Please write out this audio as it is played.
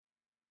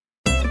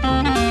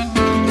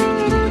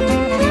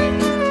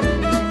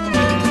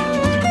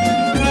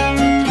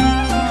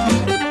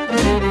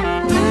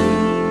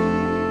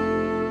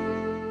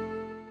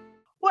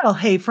Well,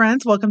 hey,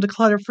 friends, welcome to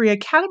Clutter Free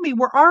Academy,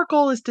 where our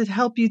goal is to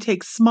help you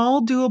take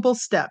small, doable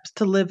steps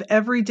to live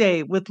every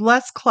day with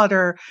less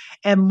clutter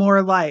and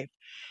more life.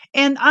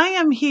 And I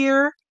am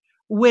here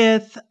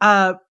with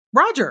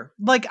Roger.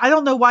 I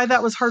don't know why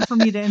that was hard for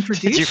me to Did you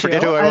introduce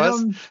forget you. who I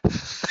was?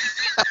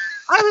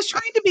 I was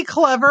trying to be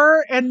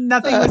clever and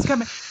nothing was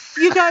coming.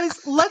 You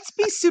guys, let's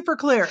be super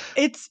clear.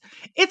 It's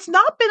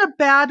not been a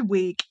bad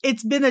week.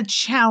 It's been a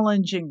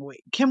challenging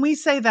week. Can we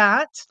say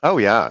that? Oh,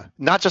 yeah.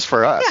 Not just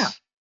for Yeah. us.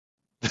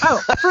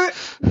 Oh, for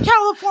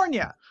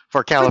California. For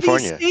For the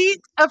California. state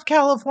of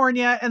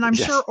California, and I'm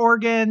sure Yes.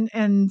 Oregon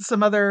and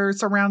some other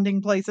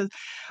surrounding places.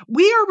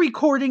 We are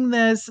recording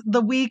this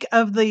the week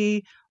of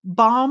the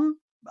bomb.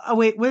 Oh,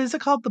 wait, what is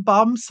it called? The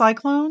bomb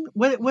cyclone?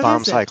 What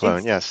Bomb is it?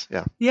 cyclone. Yes.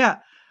 Yeah. Yeah,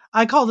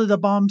 I called it a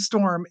bomb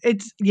storm.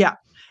 Yeah.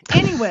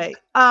 Anyway,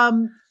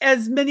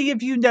 as many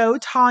of you know,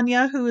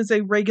 Tanya, who is a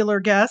regular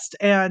guest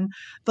and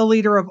the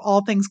leader of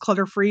All Things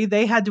Clutter Free,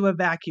 they had to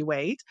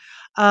evacuate.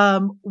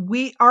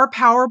 Our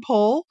power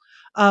pole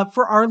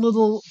for our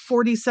little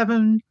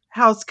 47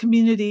 house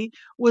community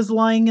was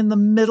lying in the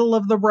middle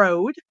of the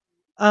road.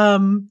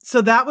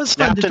 So that was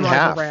fun to Snapped in drive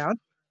half. around.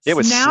 It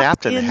was Snapped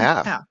snapped in in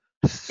half. half.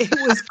 It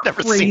was I've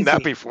never seen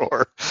that crazy.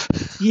 before.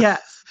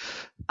 Yes.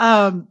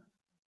 Um,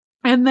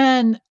 and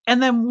then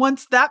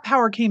once that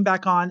power came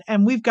back on,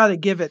 and we've got to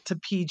give it to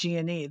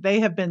PG&E. They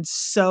have been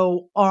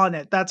so on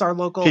it. That's our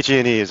local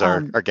PG&E is our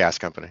um gas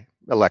company,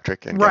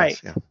 electric and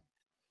right. gas. Yeah.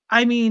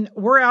 I mean,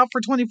 we're out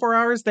for 24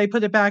 hours, they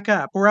put it back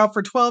up. We're out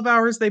for 12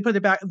 hours, they put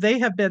it back. They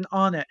have been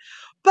on it.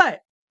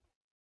 But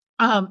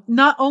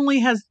not only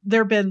has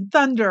there been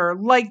thunder,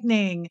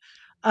 lightning,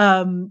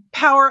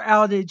 power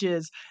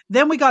outages,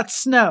 then we got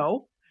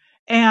snow.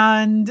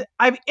 And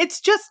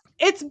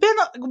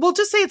we'll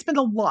just say it's been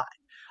a lot.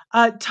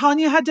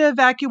 Tanya had to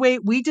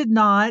evacuate. We did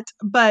not,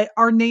 but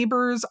our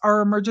neighbors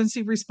are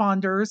emergency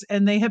responders,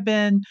 and they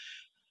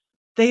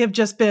have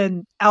just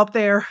been out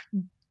there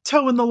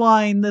towing the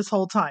line this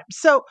whole time.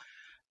 So,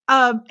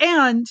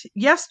 and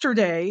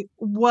yesterday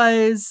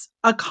was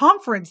a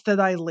conference that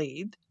I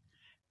lead.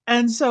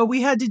 And so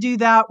we had to do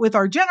that with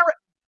our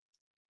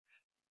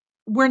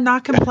We're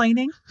not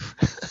complaining.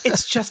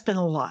 It's just been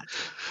a lot.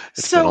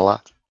 It's been a So,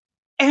 lot.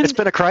 It's and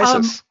been a um,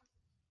 crisis.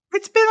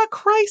 it's been a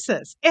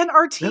crisis. And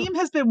our Yeah. team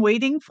has been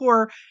waiting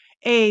for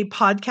a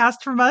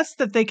podcast from us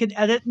that they could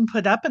edit and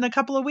put up in a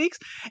couple of weeks.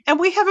 And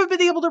we haven't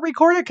been able to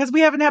record it because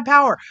we haven't had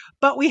power.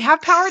 But we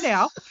have power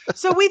now.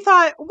 So we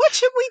thought, what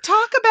should we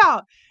talk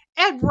about?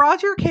 And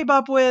Roger came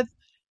up with,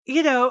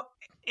 you know,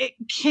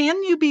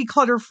 can you be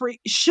clutter free?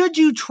 Should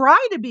you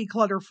try to be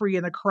clutter free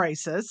in a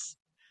crisis?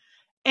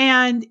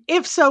 And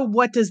if so,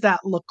 what does that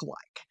look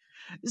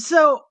like?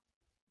 So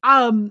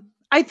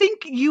I think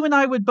you and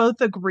I would both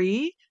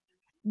agree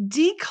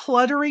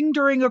decluttering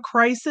during a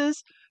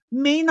crisis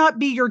may not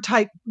be your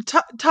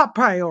top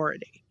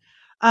priority.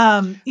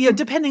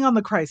 Depending on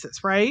the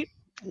crisis, right?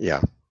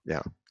 Yeah.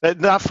 Yeah.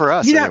 Not for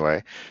us Yeah,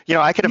 anyway.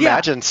 I could yeah,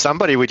 imagine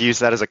somebody would use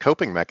that as a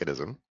coping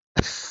mechanism.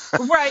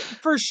 right,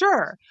 for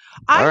sure.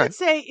 All I right. would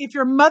say if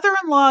your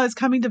mother-in-law is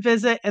coming to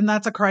visit and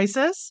that's a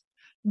crisis,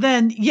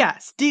 then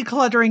yes,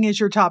 decluttering is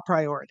your top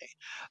priority.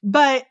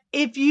 But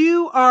if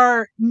you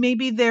are,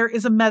 maybe there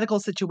is a medical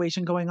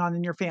situation going on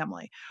in your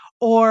family,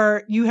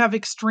 or you have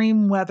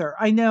extreme weather.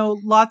 I know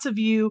lots of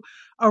you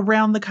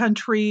around the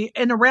country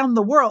and around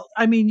the world.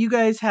 I mean, you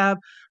guys have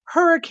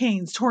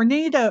hurricanes,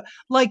 tornado,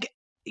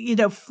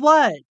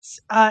 floods.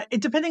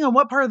 Depending on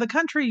what part of the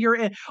country you're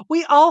in,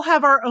 we all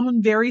have our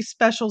own very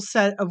special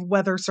set of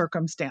weather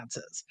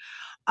circumstances.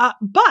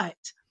 But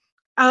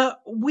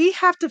we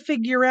have to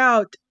figure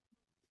out.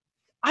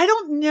 I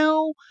don't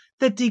know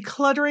that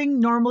decluttering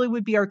normally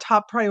would be our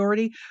top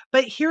priority,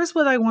 but here's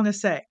what I want to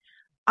say.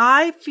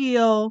 I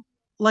feel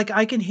like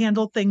I can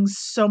handle things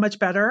so much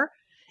better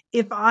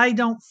if I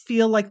don't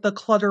feel like the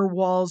clutter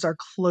walls are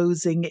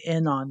closing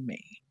in on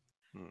me.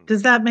 Hmm.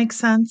 Does that make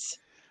sense?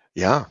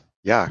 Yeah.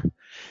 Yeah.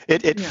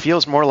 It Yeah.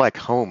 feels more like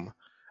home.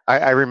 I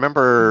Mhm.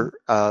 remember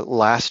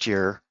last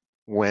year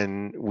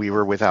when we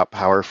were without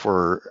power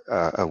for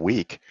a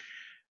week.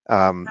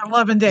 Um,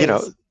 11 you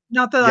know, days.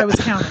 Not that I yeah, was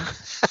counting.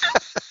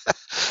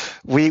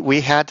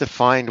 we had to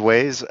find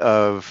ways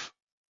of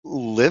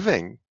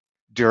living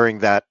during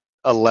that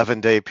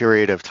 11-day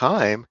period of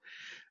time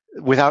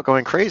without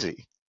going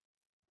crazy.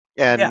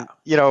 Yeah. And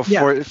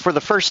Yeah. for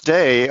the first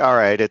day, all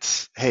right,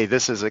 it's hey,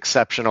 this is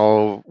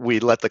exceptional. We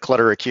let the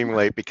clutter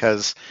accumulate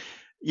because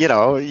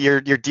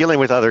you're dealing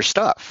with other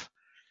stuff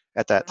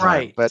at that time.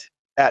 Right. But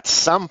at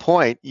some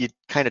point, you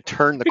kind of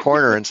turn the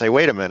corner and say,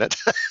 wait a minute,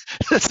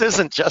 this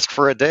isn't just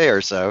for a day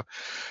or so.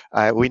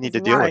 We need to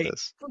deal with Right.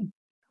 this.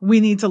 We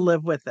need to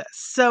live with this.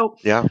 So,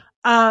 Yeah.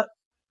 uh,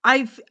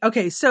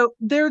 so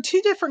there are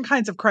two different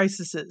kinds of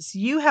crises.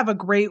 You have a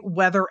great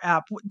weather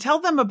app. Tell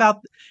them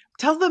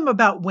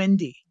about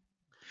Windy.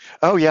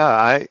 Oh,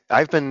 yeah.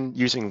 I've been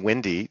using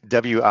Windy,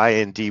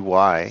 Windy,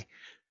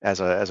 as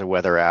a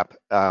weather app.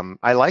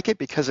 I like it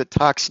because it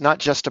talks not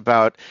just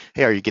about,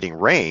 hey, are you getting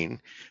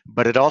rain,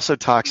 but it also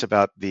talks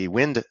about the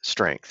wind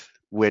strength.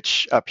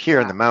 which up here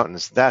in Yeah. the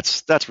mountains,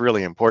 that's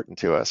really important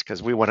to us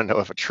because we want to know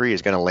if a tree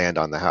is going to land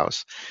on the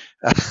house.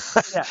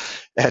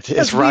 Yes. And is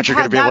Because we've Roger going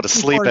to had be able that to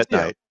sleep before at too.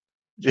 night?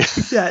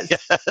 Yes.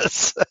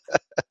 Yes.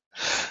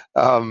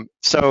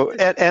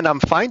 And I'm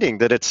finding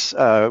that it's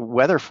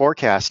weather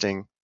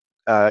forecasting,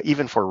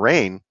 even for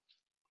rain,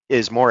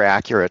 is more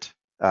accurate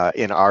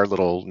in our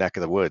little neck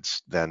of the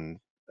woods than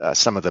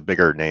some of the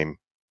bigger name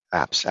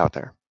apps out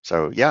there.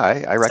 So yeah,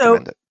 I So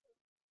recommend it.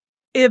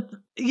 if,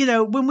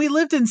 when we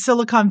lived in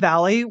Silicon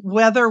Valley,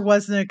 weather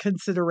wasn't a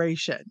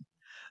consideration.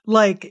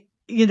 Like,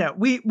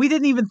 we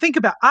didn't even think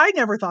about, I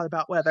never thought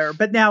about weather,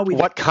 but now we do.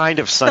 What kind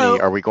of sunny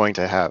So, are we going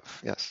to have?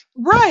 Yes.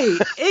 right,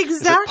 Is it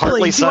exactly.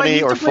 partly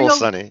sunny or full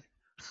sunny?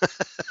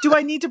 Do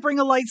I need to bring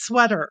a light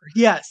sweater?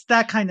 Yes,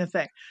 that kind of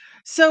thing.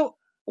 So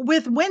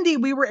with Wendy,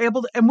 we were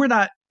able to, and we're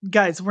not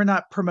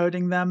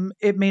promoting them.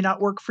 It may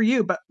not work for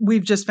you, but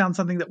we've just found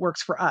something that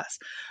works for us.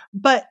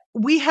 But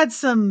we had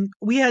some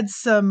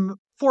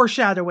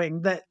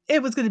foreshadowing that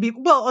it was going to be,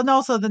 well, and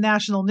also the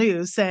national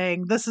news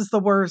saying this is the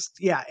worst.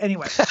 Yeah.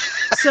 Anyway.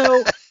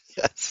 So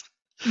Yes.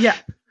 yeah,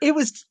 it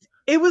was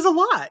it was a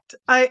lot.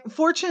 I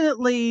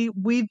Fortunately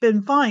we've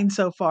been fine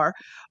so far,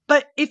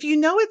 but if you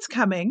know it's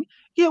coming,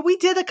 we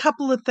did a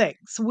couple of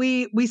things.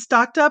 We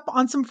stocked up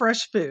on some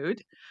fresh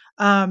food.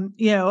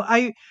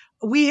 I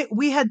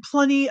we had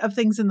plenty of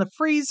things in the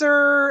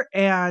freezer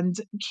and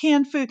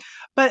canned food,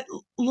 but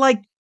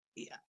like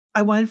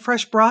I wanted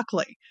fresh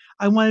broccoli.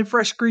 I wanted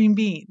fresh green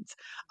beans.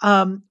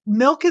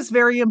 Milk is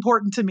very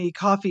important to me,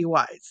 coffee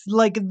wise.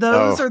 Like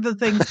those Oh, are the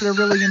things that are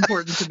really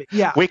important to me.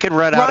 Yeah. we can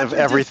run out of Roger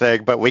just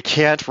everything, but we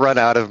can't run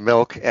out of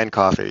milk and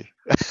coffee.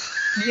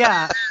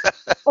 Yeah.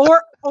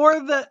 Or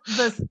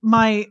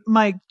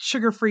my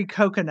sugar-free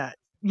coconut.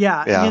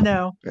 Yeah,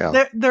 Yeah,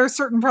 yeah. there are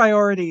certain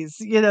priorities.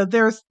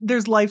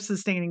 There's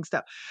life-sustaining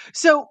stuff.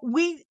 So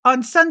we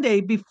on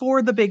Sunday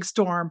before the big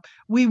storm,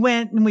 we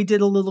went and we did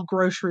a little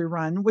grocery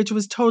run, which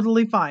was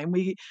totally fine.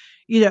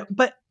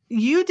 But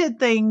you did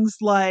things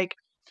like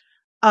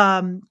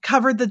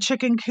covered the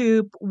chicken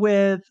coop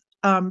with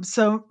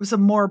some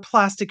more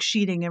plastic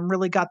sheeting and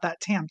really got that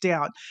tamped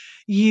down.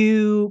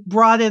 You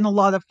brought in a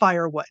lot of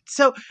firewood.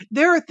 So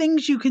there are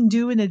things you can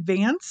do in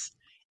advance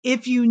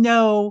if you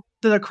know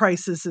that a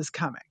crisis is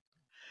coming.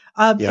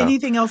 Yeah.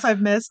 Anything else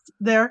I've missed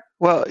there?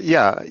 Well,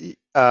 yeah.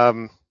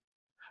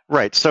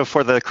 Right. So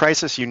for the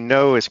crisis you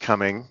know is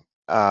coming,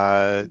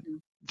 Mhm.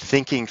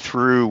 thinking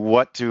through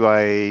what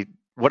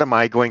am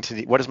I going to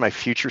need? What is my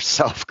future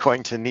self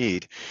going to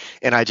need?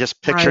 And I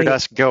just pictured Right.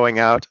 us going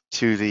out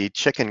to the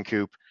chicken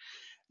coop,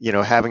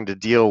 having to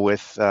deal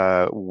with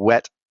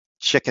wet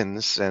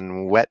chickens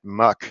and wet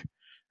muck.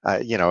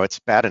 It's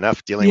bad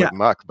enough dealing Yeah. with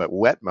muck, but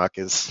wet muck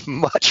is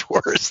much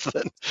worse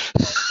than.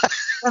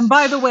 And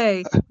by the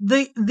way,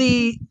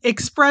 the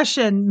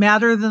expression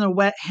 "madder than a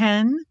wet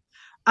hen"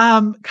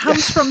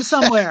 comes from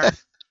somewhere.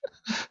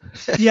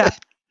 Yeah.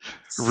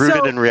 Rooted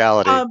So, in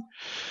reality. um,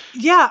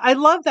 yeah, I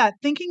love that.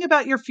 Thinking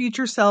about your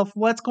future self,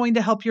 what's going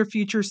to help your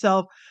future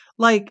self,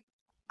 like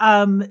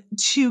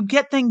to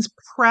get things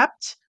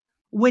prepped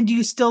when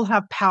you still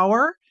have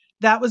power.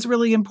 That was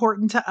really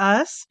important to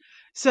us.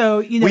 So,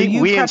 We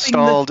you we prepping the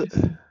installed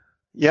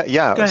Yeah, Go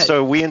yeah. ahead.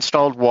 So we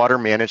installed water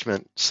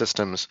management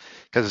systems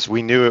because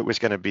we knew it was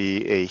going to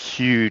be a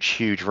huge,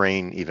 huge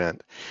rain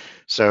event.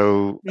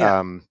 So,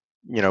 Yeah.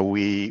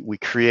 we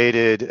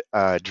created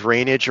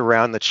drainage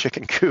around the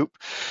chicken coop.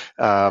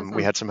 We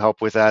Mhm. had some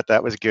help with that.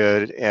 That was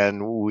good.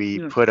 And we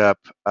Yeah. put up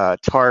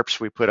tarps.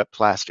 We put up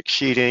plastic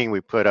sheeting.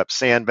 We put up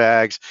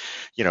sandbags.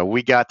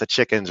 We got the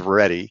chickens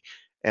ready.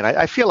 And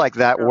I feel like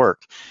that Yeah.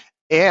 worked.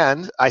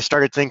 And I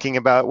started thinking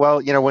about,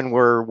 well, when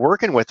we're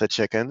working with the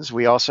chickens,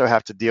 we also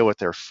have to deal with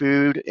their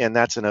food, and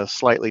that's in a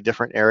slightly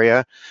different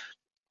area.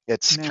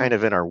 It's Yeah. kind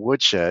of in our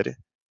woodshed,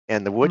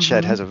 and the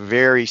woodshed has Mhm. a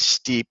very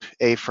steep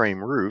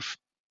A-frame roof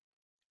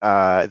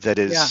that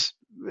Yeah. is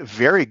a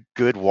very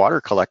good water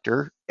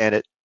collector, and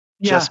it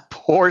Yeah. just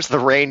pours the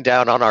rain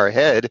down on our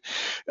head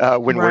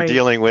when we're Right.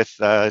 dealing with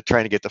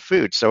trying to get the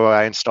food. So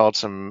I installed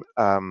some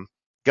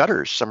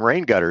gutters, some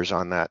rain gutters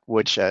on that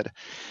woodshed.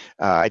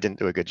 I didn't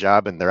do a good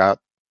job, and they're out.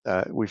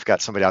 We've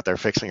got somebody out there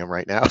fixing them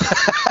right now.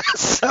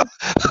 So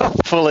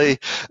hopefully,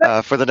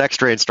 But for the next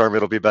rainstorm,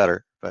 it'll be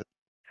better. But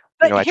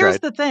But I here's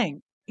tried. the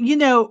thing.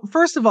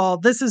 First of all,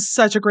 this is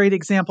such a great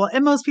example.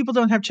 And most people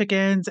don't have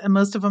chickens, and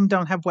most of them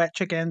don't have wet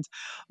chickens.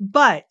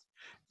 But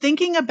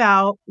thinking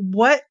about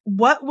what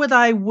would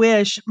I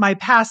wish my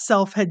past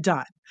self had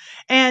done?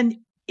 And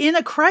in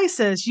a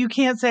crisis, you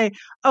can't say,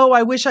 "Oh,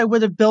 I wish I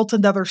would have built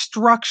another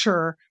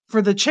structure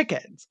for the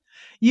chickens."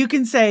 You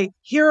can say,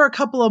 "Here are a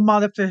couple of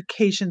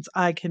modifications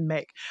I can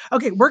make."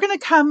 Okay, we're going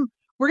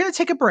to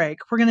take a break.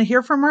 We're going to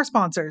hear from our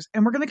sponsors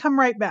and we're going to come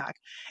right back.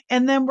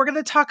 And then we're going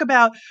to talk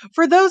about,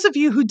 for those of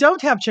you who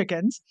don't have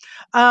chickens,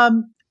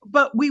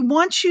 but we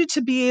want you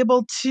to be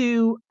able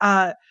to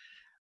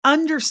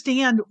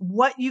understand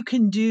what you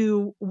can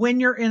do when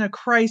you're in a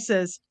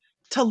crisis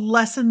to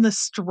lessen the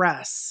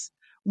stress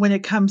when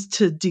it comes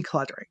to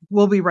decluttering.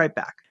 We'll be right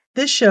back.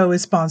 This show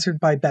is sponsored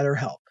by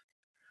BetterHelp.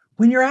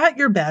 When you're at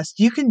your best,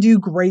 you can do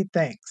great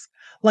things.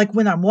 Like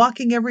when I'm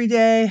walking every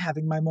day,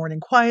 having my morning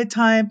quiet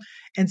time,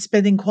 and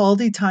spending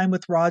quality time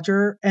with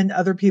Roger and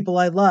other people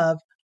I love,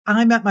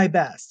 I'm at my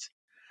best.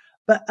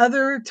 But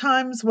other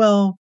times,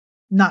 well,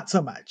 not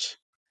so much.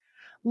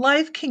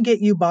 Life can get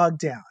you bogged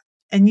down,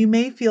 and you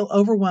may feel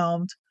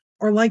overwhelmed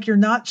or like you're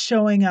not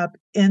showing up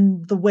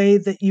in the way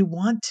that you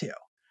want to.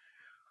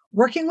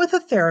 Working with a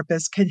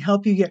therapist can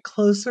help you get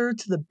closer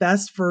to the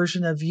best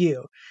version of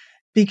you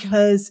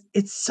because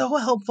it's so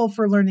helpful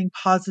for learning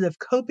positive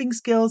coping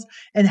skills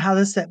and how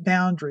to set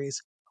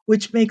boundaries,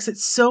 which makes it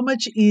so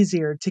much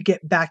easier to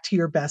get back to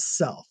your best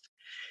self.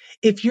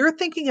 If you're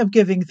thinking of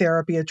giving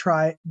therapy a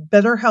try,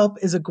 BetterHelp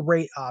is a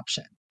great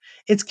option.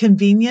 It's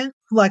convenient,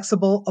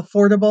 flexible,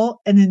 affordable,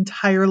 and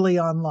entirely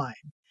online.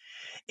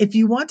 If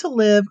you want to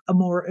live a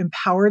more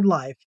empowered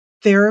life,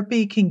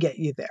 therapy can get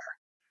you there.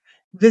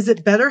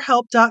 Visit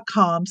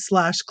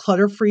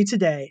betterhelp.com/clutterfree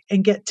today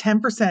and get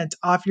 10%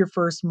 off your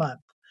first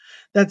month.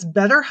 That's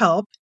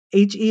BetterHelp,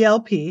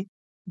 HELP.com.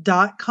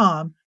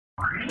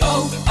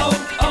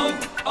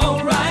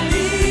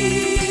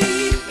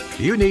 O'Reilly!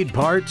 You need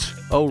parts?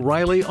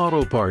 O'Reilly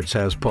Auto Parts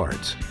has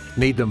parts.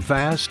 Need them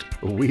fast?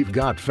 We've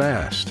got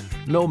fast.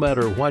 No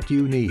matter what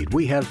you need,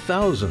 we have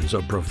thousands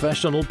of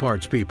professional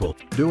parts people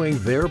doing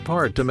their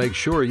part to make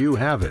sure you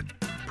have it.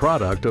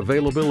 Product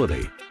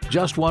availability.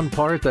 Just one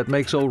part that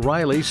makes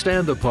O'Reilly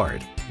stand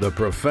apart. The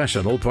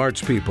professional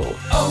parts people.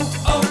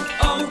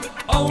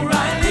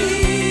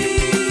 O'Reilly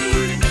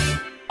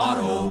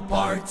Auto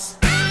Parts.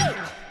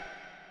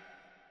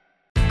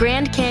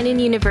 Grand Canyon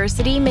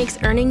University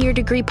makes earning your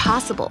degree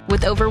possible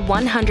with over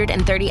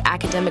 130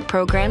 academic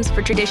programs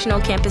for traditional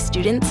campus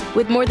students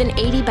with more than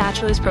 80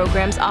 bachelor's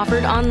programs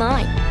offered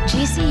online.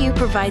 GCU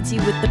provides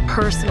you with the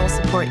personal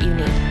support you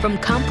need, from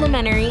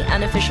complimentary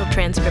unofficial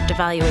transcript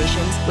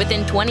evaluations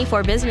within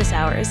 24 business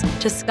hours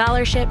to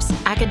scholarships,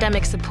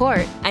 academic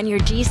support, and your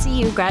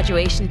GCU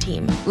graduation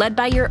team, led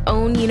by your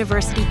own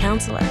university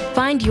counselor.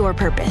 Find your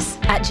purpose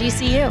at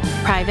GCU.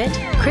 Private,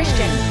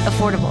 Christian,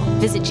 affordable.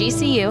 Visit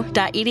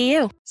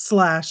gcu.edu.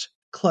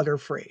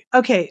 /clutter-free.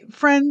 Okay,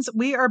 friends,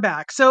 we are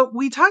back. So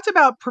we talked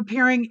about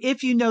preparing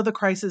if you know the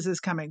crisis is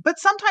coming, but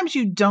sometimes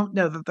you don't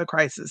know that the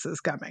crisis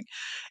is coming.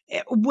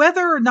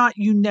 Whether or not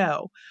you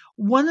know,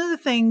 one of the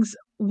things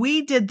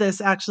we did this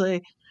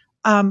actually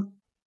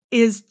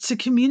is to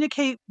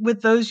communicate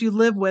with those you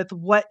live with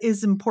what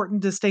is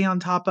important to stay on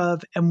top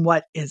of and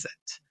what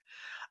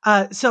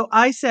isn't. So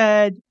I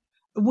said,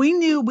 we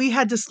knew we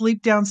had to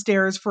sleep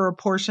downstairs for a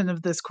portion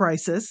of this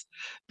crisis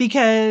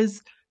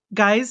because,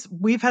 guys,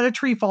 we've had a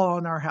tree fall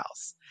on our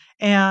house.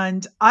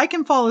 And I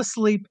can fall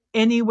asleep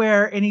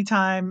anywhere,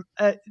 anytime.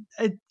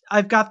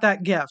 I've got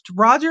that gift.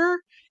 Roger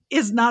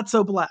is not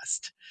so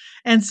blessed.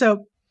 And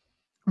so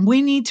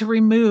we need to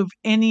remove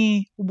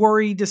any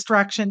worry,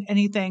 distraction,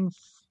 anything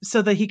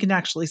so that he can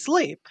actually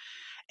sleep.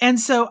 And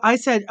so I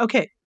said,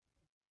 okay,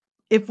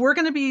 if we're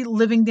going to be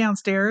living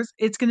downstairs,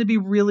 it's going to be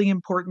really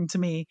important to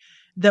me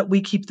that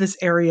we keep this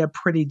area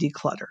pretty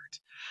decluttered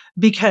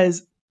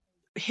because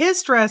his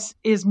stress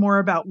is more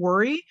about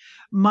worry.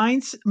 My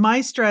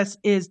stress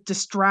is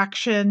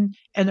distraction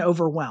and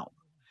overwhelm.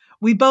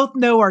 We both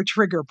know our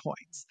trigger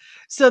points.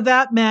 So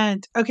that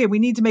meant, okay, we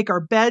need to make our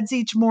beds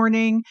each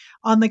morning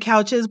on the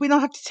couches. We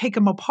don't have to take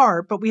them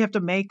apart, but we have to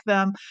make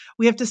them.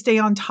 We have to stay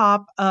on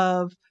top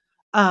of,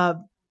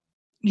 one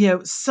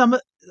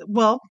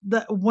of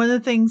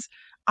the things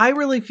I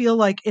really feel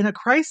like in a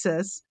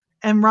crisis,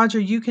 and Roger,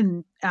 you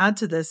can add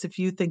to this if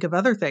you think of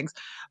other things,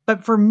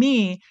 but for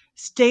me,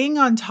 staying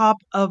on top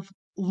of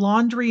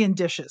laundry and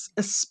dishes,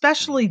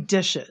 especially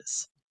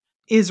dishes,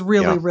 is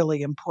really,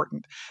 really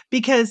important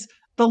because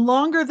the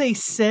longer they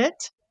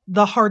sit,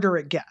 the harder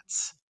it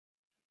gets.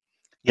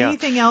 Yeah.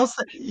 Anything else?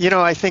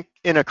 I think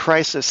in a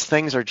crisis,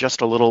 things are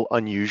just a little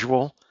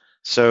unusual.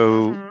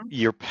 So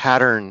your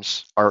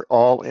patterns are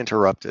all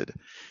interrupted.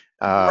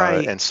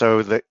 Right. And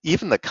so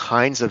even the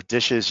kinds of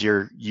dishes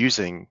you're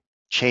using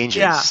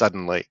changes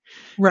suddenly.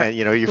 Right.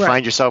 And, you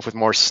find yourself with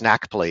more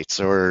snack plates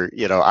or,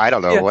 I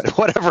don't know,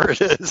 whatever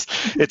it is.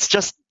 It's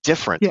just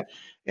different. Yeah.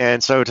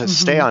 And so to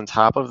stay on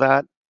top of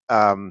that,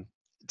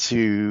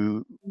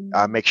 to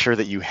make sure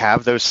that you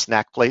have those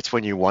snack plates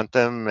when you want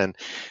them and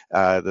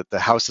that the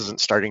house isn't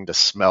starting to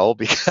smell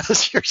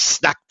because your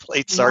snack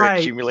plates are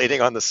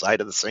accumulating on the side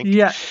of the sink.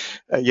 Yeah.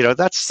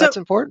 That's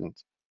important.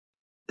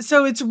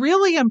 So it's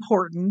really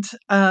important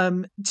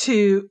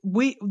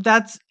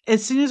that's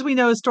as soon as we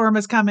know a storm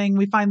is coming,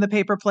 we find the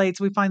paper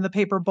plates, we find the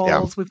paper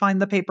bowls, we find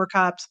the paper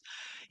cups,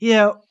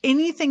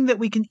 anything that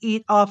we can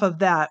eat off of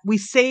that. We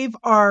save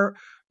our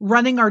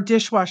running our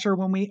dishwasher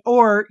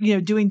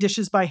doing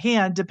dishes by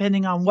hand,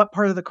 depending on what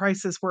part of the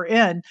crisis we're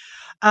in.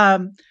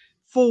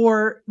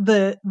 For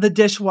the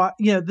dishwasher,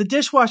 the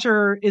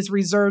dishwasher is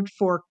reserved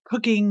for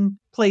cooking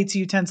plates,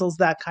 utensils,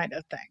 that kind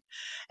of thing.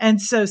 And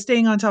so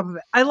staying on top of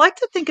it. I like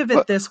to think of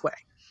it this way.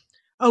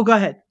 Oh, go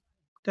ahead.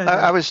 Go ahead,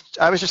 I Rod.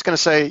 was just going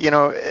to say,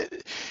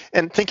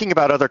 and thinking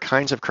about other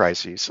kinds of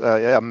crises,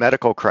 a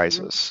medical Mhm.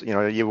 crisis.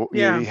 Yeah.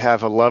 You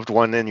have a loved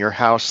one in your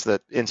house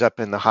that ends up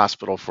in the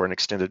hospital for an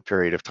extended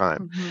period of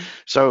time. Hmm.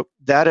 So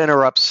that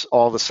interrupts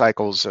all the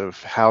cycles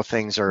of how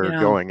things are Yeah.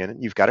 going,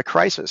 and you've got a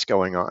crisis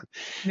going on.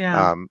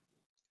 Yeah. Um,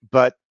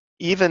 but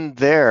even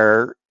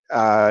there,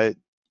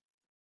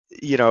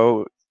 you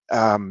know,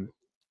 um,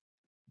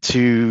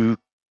 to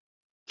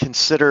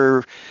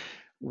consider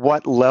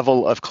what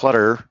level of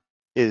clutter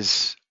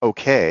is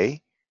okay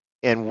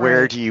and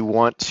where Right. do you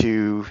want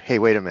to, hey,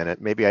 wait a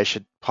minute, maybe I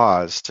should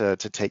pause to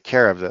take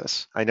care of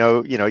this. I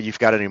know, you've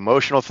got an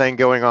emotional thing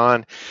going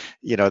on.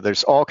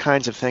 There's all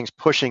kinds of things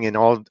pushing in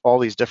all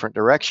these different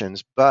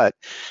directions, but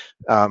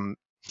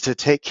to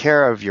take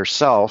care of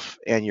yourself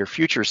and your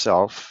future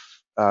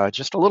self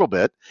just a little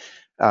bit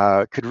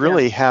could Yeah.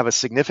 really have a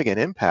significant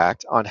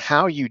impact on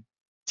how you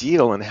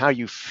deal and how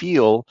you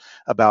feel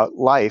about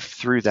life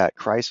through that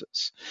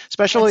crisis, That's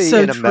especially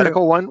so in a true.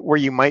 medical one where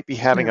you might be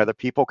having Yeah. other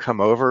people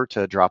come over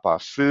to drop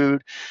off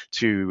food,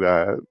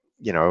 to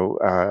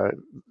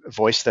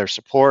voice their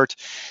support,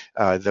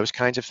 those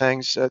kinds of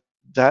things.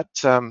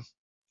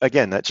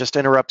 Again, that just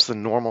interrupts the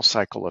normal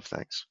cycle of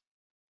things.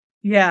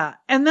 Yeah.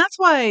 And that's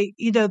why,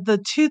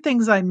 the two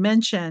things I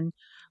mentioned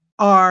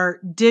are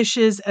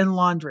dishes and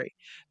laundry.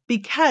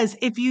 Because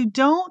if you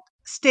don't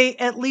stay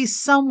at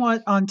least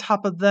somewhat on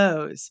top of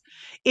those,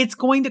 it's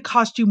going to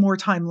cost you more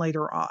time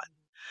later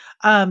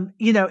on.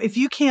 If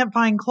you can't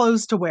find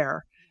clothes to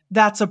wear,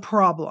 that's a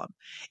problem.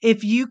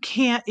 If you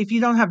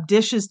don't have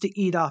dishes to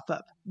eat off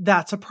of,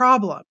 that's a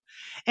problem.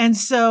 And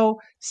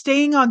so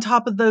staying on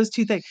top of those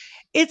two things,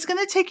 it's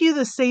going to take you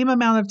the same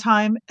amount of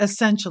time,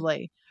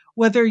 essentially,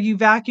 whether you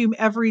vacuum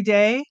every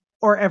day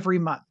or every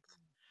month.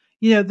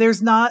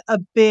 There's not a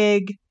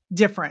big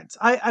difference.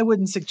 I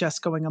wouldn't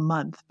suggest going a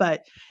month,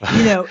 but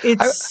I,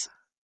 it's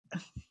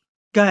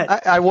good.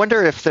 I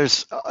wonder if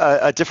there's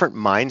a different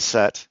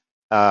mindset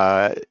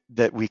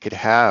that we could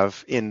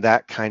have in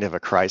that kind of a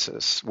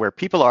crisis where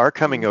people are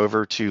coming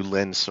over to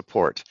lend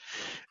support.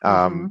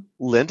 Mm-hmm.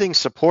 Lending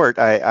support,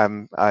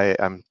 I'm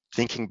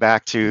thinking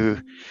back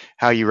to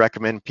how you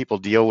recommend people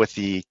deal with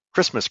the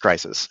Christmas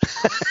crisis.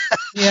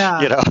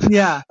 Yeah. you know,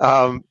 Yeah.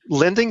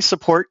 Lending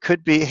support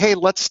could be, hey,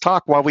 let's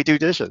talk while we do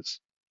dishes.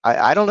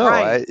 I don't know.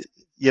 Right. It,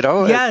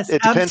 Yes,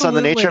 it depends on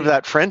the nature of absolutely.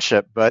 that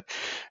friendship, but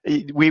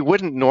we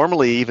wouldn't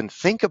normally even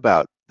think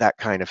about that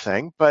kind of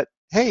thing. But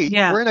hey,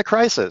 Yeah. we're in a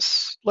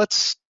crisis.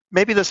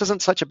 Maybe this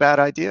isn't such a bad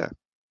idea.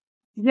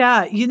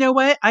 Yeah. You know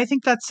what? I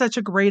think that's such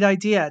a great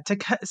idea to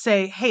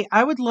say, hey,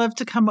 I would love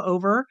to come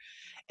over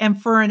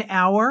and for an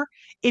hour,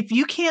 if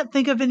you can't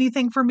think of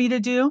anything for me to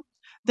do,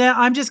 then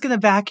I'm just going to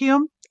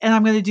vacuum and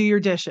I'm going to do your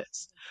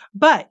dishes.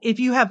 But if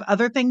you have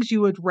other things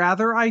you would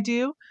rather I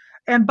do,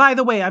 and by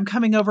the way, I'm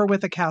coming over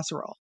with a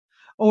casserole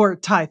or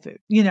Thai food,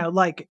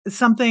 like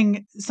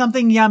something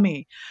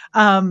yummy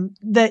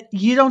that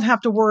you don't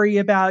have to worry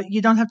about.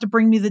 You don't have to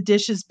bring me the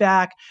dishes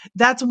back.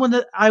 That's one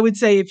that I would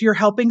say if you're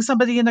helping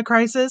somebody in a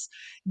crisis,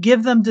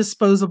 give them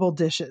disposable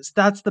dishes.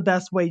 That's the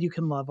best way you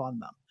can love on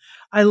them.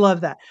 I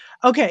love that.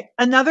 Okay,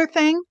 another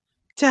thing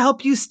to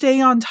help you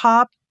stay on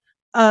top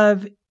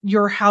of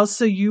your house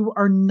so you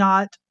are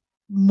not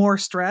more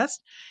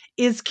stressed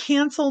is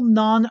cancel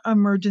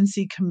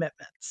non-emergency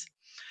commitments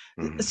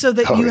so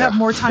that Oh you yeah. have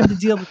more time to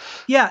deal with.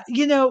 Yeah,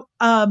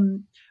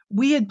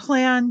 we had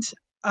planned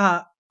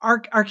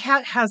our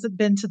cat hasn't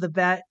been to the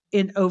vet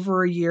in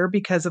over a year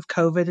because of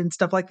COVID and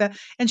stuff like that,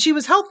 and she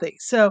was healthy.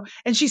 So,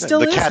 and she still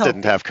The is cat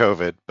didn't healthy. have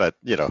COVID, but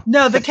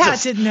No, the cat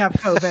just didn't have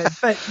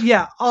COVID, but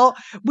yeah,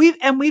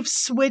 we've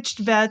switched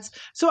vets.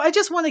 So I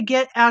just want to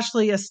get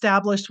Ashley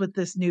established with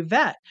this new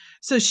vet.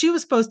 So she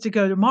was supposed to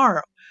go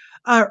tomorrow,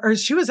 or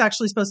she was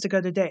actually supposed to go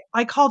today.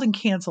 I called and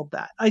canceled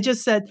that. I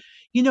just said,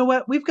 you know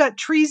what? We've got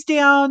trees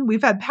down.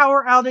 We've had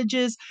power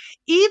outages.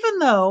 Even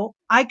though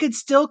I could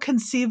still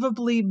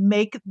conceivably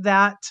make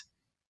that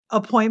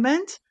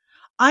appointment,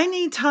 I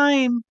need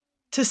time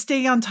to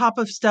stay on top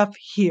of stuff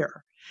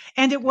here.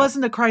 And it yeah.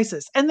 wasn't a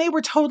crisis. And they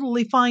were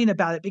totally fine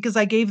about it because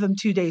I gave them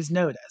 2 days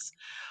notice.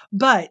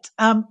 But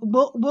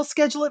we'll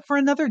schedule it for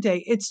another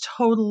day. It's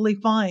totally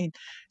fine.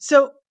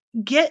 So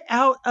get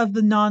out of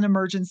the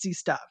non-emergency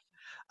stuff.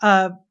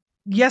 Uh,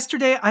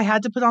 Yesterday I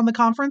had to put on the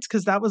conference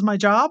because that was my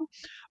job,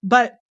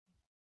 but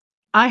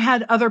I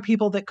had other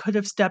people that could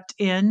have stepped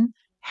in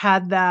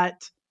had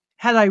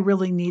I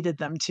really needed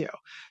them to.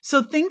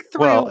 So think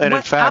through Well, and in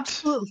what fact,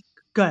 absolutely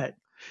good.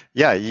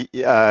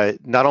 yeah,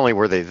 not only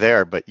were they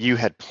there, but you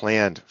had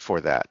planned for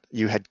that.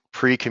 You had Right.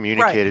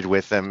 pre-communicated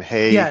with them,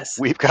 hey, Yes.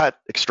 we've got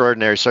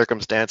extraordinary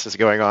circumstances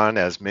going on,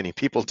 as many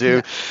people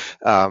do,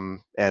 Yeah.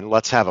 and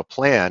let's have a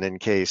plan in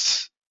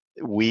case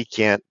we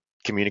can't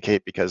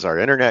communicate because our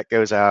internet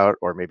goes out,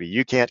 or maybe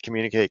you can't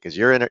communicate because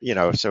you're in,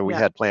 so we Yeah.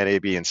 had plan A,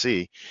 B, and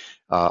C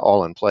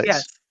all in Yes.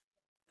 place.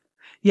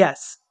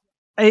 Yes.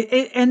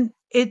 And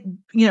it,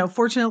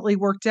 fortunately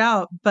worked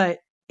out, but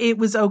it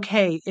was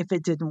okay if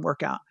it didn't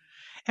work out.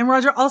 And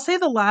Roger, I'll say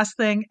the last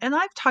thing, and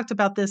I've talked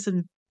about this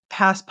in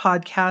past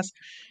podcasts.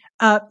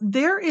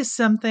 There is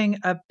something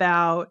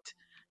about,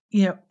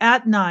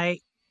 at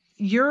night,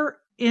 you're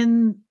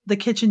in the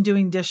kitchen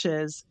doing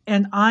dishes,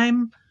 and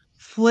I'm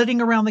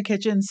flitting around the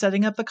kitchen,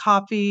 setting up the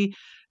coffee,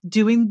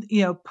 doing,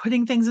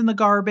 putting things in the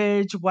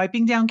garbage,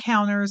 wiping down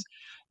counters,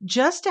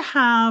 just to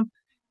have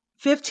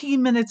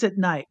 15 minutes at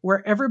night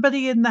where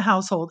everybody in the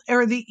household,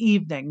 or the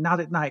evening, not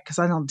at night, because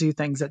I don't do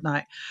things at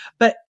night,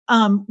 but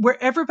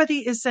where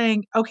everybody is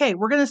saying, okay,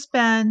 we're going to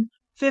spend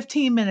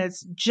 15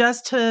 minutes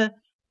just to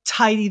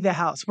tidy the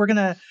house. We're going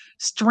to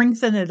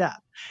strengthen it up.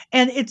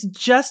 And it's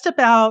just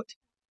about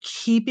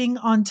keeping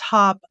on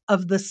top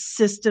of the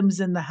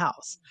systems in the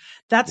house.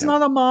 That's Yeah.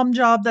 not a mom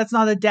job. That's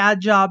not a dad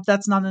job.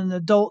 That's not an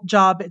adult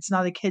job. It's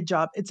not a kid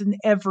job. It's an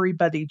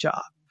everybody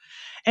job.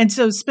 And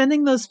so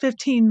spending those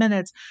 15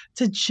 minutes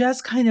to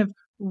just kind of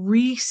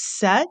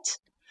reset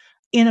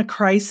in a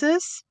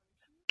crisis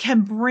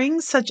can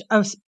bring such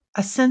a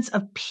sense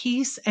of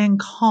peace and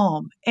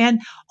calm. And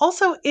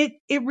also it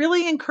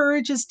really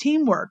encourages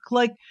teamwork.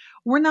 Like,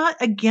 we're not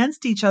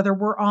against each other,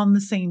 we're on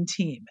the same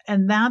team.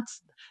 And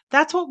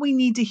that's what we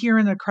need to hear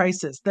in a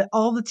crisis, that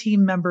all the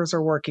team members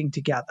are working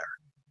together.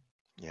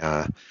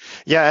 Yeah.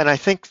 Yeah. And I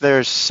think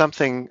there's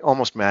something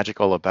almost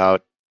magical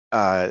about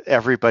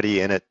everybody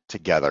in it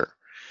together.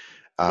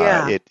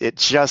 It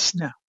just,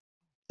 Yeah.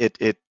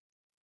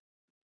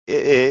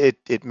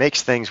 it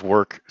makes things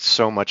work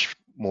so much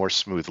more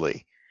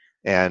smoothly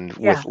and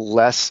Yeah. with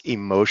less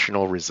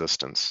emotional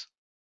resistance.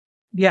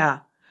 Yeah.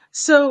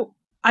 So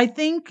I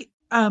think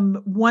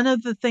one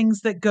of the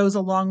things that goes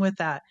along with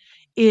that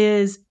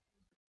is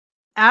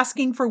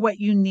asking for what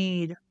you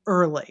need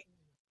early.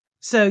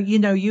 So,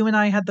 you and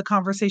I had the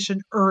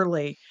conversation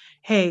early.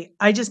 Hey,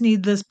 I just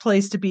need this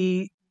place to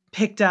be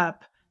picked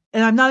up.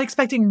 And I'm not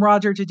expecting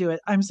Roger to do it.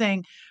 I'm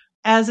saying,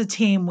 as a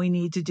team, we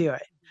need to do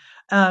it.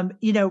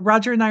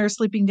 Roger and I are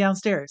sleeping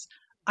downstairs.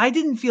 I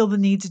didn't feel the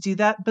need to do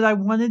that, but I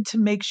wanted to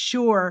make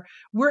sure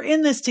we're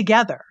in this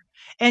together.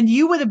 And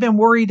you would have been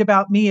worried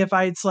about me if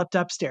I had slept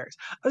upstairs.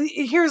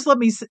 Let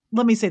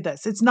me say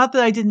this. It's not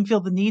that I didn't feel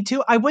the need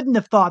to. I wouldn't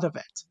have thought of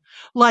it.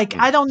 Like,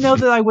 I don't know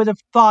that I would have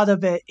thought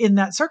of it in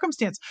that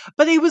circumstance,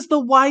 but it was the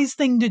wise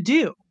thing to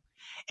do.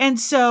 And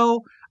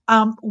so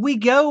we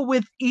go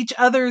with each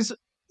other's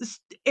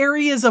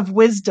areas of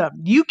wisdom.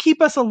 You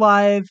keep us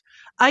alive.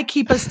 I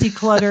keep us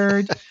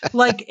decluttered.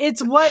 Like,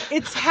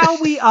 it's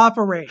how we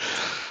operate.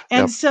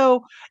 And Yep.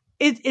 so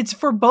it's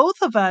for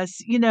both of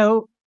us,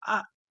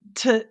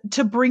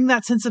 to bring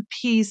that sense of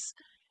peace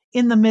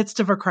in the midst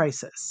of a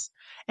crisis.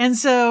 And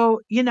so,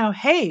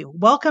 hey,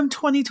 welcome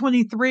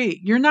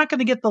 2023. You're not going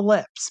to get the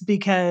lips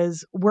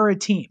because we're a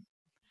team.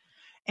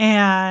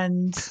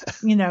 And,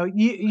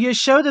 you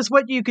showed us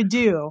what you could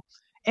do,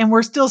 and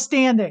we're still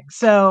standing.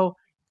 So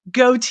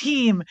go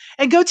team,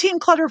 and go team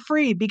clutter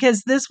free,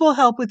 because this will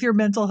help with your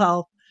mental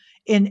health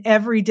in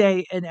every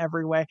day, in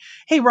every way.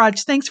 Hey,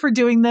 Raj, thanks for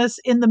doing this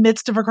in the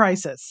midst of a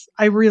crisis.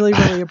 I really,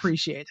 really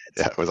appreciate it.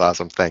 Yeah, it was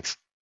awesome. Thanks.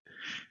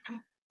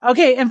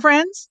 Okay. And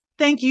friends,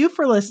 thank you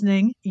for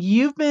listening.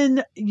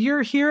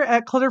 You're here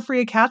at Clutter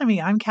Free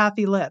Academy. I'm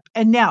Kathy Lipp.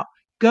 And now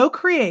go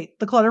create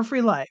the clutter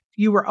free life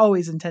you were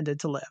always intended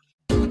to live.